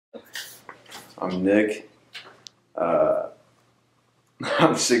I'm Nick.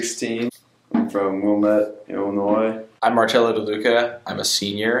 I'm 16. I'm from Wilmette, Illinois. I'm Marcello Deluca. I'm a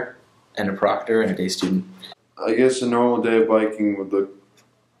senior and a proctor and a day student. I guess a normal day of biking would look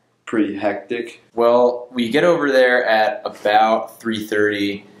pretty hectic. Well, we get over there at about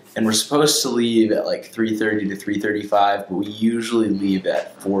 3:30, and we're supposed to leave at like 3:30 to 3:35, but we usually leave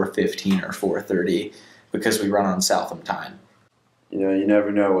at 4:15 or 4:30 because we run on Southam time. You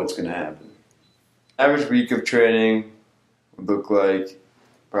never know what's going to happen. Average week of training would look like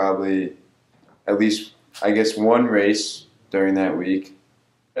probably at least, I guess, one race during that week.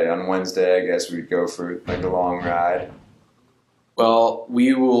 On Wednesday, I guess we'd go for like a long ride. Well,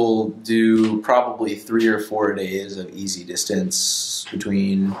 we will do probably 3 or 4 days of easy distance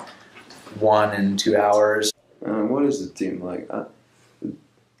between 1 and 2 hours. What is the team like?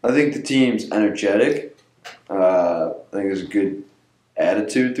 I think the team's energetic. I think there's a good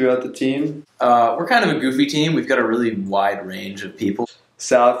attitude throughout the team. We're kind of a goofy team. We've got a really wide range of people.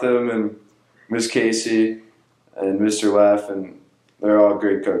 Southam and Miss Casey and Mr. Leff, and they're all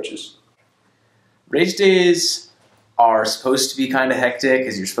great coaches. Race days are supposed to be kind of hectic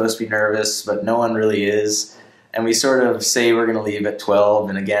because you're supposed to be nervous, but no one really is. And we sort of say we're going to leave at 12,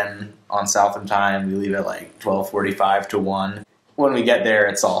 and again, on Southam time, we leave at like 12:45 to 1. When we get there,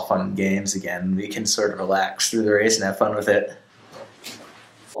 it's all fun and games again. We can sort of relax through the race and have fun with it.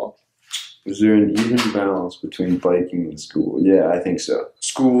 Is there an even balance between biking and school? Yeah, I think so.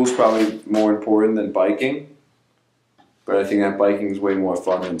 School's probably more important than biking, but I think that biking is way more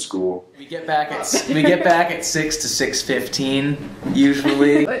fun than school. We get back at 6 to 6:15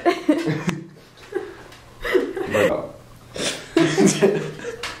 usually. But,